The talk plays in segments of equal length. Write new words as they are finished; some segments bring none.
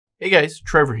Hey guys,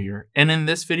 Trevor here, and in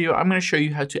this video, I'm going to show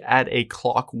you how to add a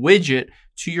clock widget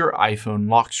to your iPhone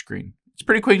lock screen. It's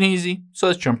pretty quick and easy, so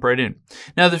let's jump right in.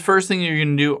 Now, the first thing you're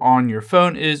going to do on your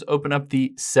phone is open up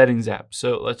the Settings app,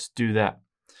 so let's do that.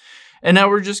 And now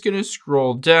we're just going to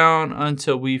scroll down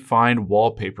until we find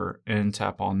Wallpaper and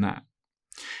tap on that.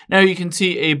 Now you can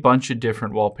see a bunch of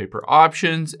different wallpaper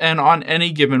options, and on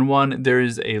any given one, there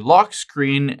is a lock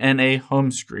screen and a home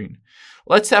screen.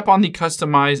 Let's tap on the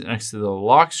Customize next to the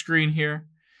lock screen here,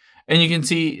 and you can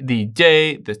see the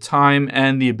day, the time,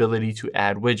 and the ability to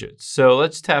add widgets. So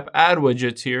let's tap Add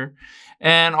Widgets here,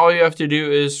 and all you have to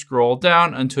do is scroll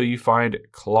down until you find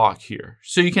Clock here.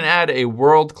 So you can add a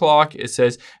world clock. It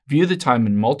says view the time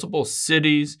in multiple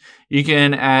cities. You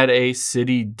can add a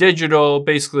city digital,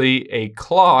 basically a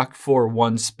clock for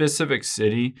one specific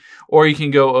city, or you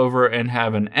can go over and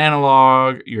have an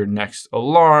analog, your next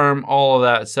alarm, all of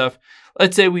that stuff.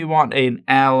 Let's say we want an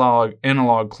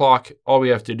analog clock. All we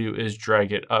have to do is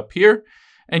drag it up here.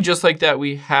 And just like that,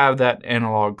 we have that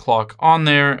analog clock on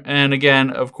there. And again,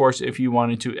 of course, if you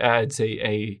wanted to add,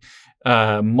 say,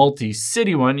 a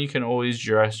multi-city one, you can always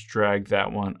just drag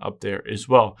that one up there as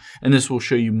well. And this will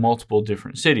show you multiple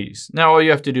different cities. Now, all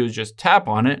you have to do is just tap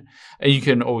on it, and you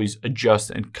can always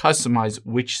adjust and customize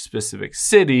which specific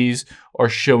cities are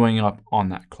showing up on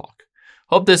that clock.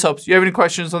 Hope this helps. If you have any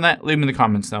questions on that, leave them in the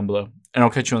comments down below, and I'll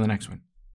catch you on the next one.